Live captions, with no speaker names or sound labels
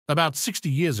About 60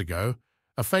 years ago,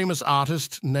 a famous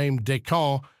artist named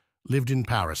Descamps lived in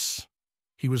Paris.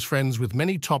 He was friends with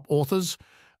many top authors,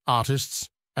 artists,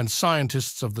 and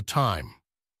scientists of the time.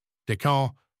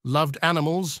 Descamps loved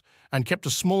animals and kept a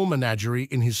small menagerie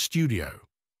in his studio.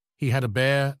 He had a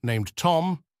bear named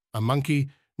Tom, a monkey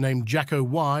named Jacko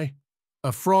Y,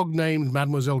 a frog named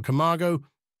Mademoiselle Camargo,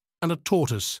 and a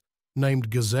tortoise named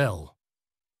Gazelle.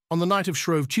 On the night of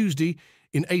Shrove Tuesday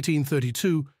in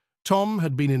 1832, Tom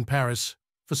had been in Paris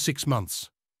for 6 months.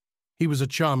 He was a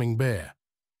charming bear.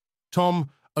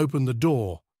 Tom opened the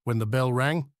door when the bell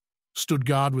rang, stood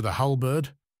guard with a halberd,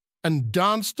 and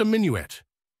danced a minuet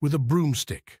with a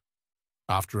broomstick.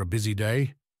 After a busy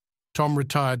day, Tom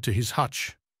retired to his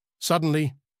hutch.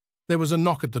 Suddenly, there was a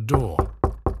knock at the door.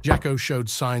 Jacko showed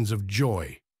signs of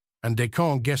joy, and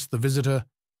Descamps guessed the visitor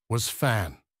was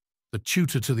Fan, the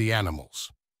tutor to the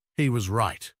animals. He was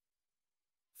right.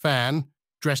 Fan,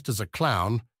 dressed as a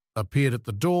clown, appeared at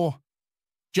the door.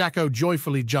 Jacko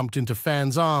joyfully jumped into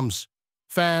Fan's arms.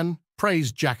 Fan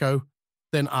praised Jacko,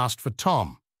 then asked for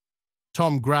Tom.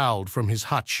 Tom growled from his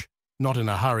hutch, not in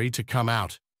a hurry to come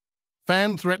out.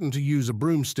 Fan threatened to use a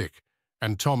broomstick,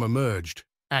 and Tom emerged,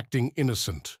 acting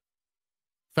innocent.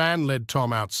 Fan led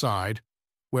Tom outside,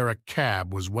 where a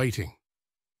cab was waiting.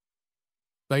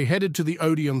 They headed to the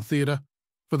Odeon Theatre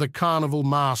for the Carnival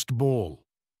Masked Ball.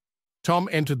 Tom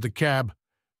entered the cab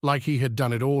like he had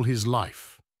done it all his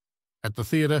life. At the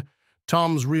theatre,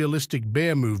 Tom's realistic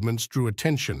bear movements drew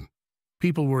attention.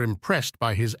 People were impressed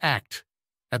by his act.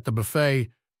 At the buffet,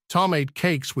 Tom ate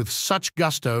cakes with such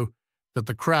gusto that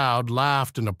the crowd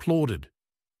laughed and applauded.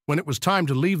 When it was time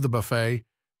to leave the buffet,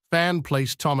 Fan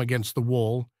placed Tom against the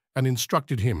wall and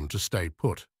instructed him to stay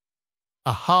put.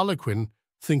 A harlequin,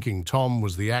 thinking Tom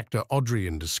was the actor Audrey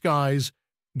in disguise,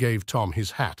 gave Tom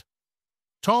his hat.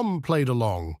 Tom played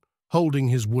along, holding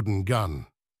his wooden gun.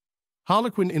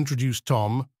 Harlequin introduced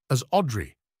Tom as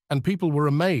Audrey, and people were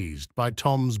amazed by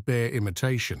Tom's bear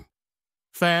imitation.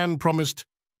 Fan promised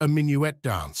a minuet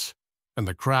dance, and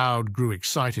the crowd grew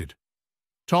excited.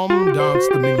 Tom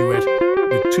danced the minuet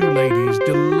with 2 ladies,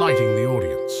 delighting the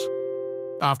audience.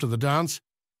 After the dance,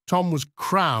 Tom was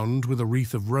crowned with a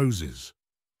wreath of roses.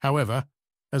 However,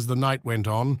 as the night went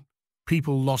on,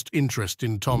 people lost interest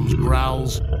in Tom's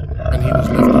growls, and he was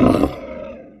left alone.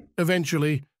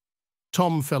 Eventually,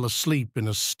 Tom fell asleep in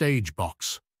a stage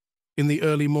box. In the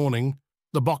early morning,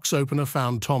 the box opener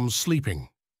found Tom sleeping.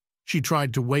 She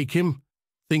tried to wake him,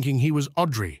 thinking he was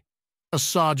Audrey. A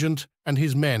sergeant and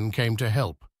his men came to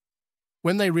help.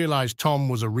 When they realized Tom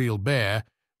was a real bear,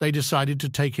 they decided to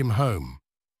take him home.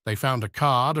 They found a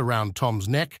card around Tom's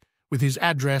neck with his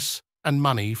address and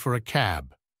money for a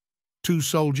cab. 2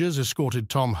 soldiers escorted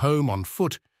Tom home on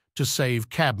foot to save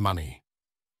cab money.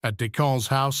 At Descamps'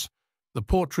 house, the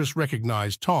portress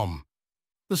recognized Tom.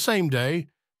 The same day,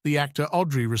 the actor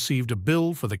Audrey received a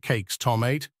bill for the cakes Tom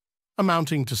ate,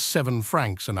 amounting to 7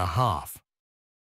 francs and a half.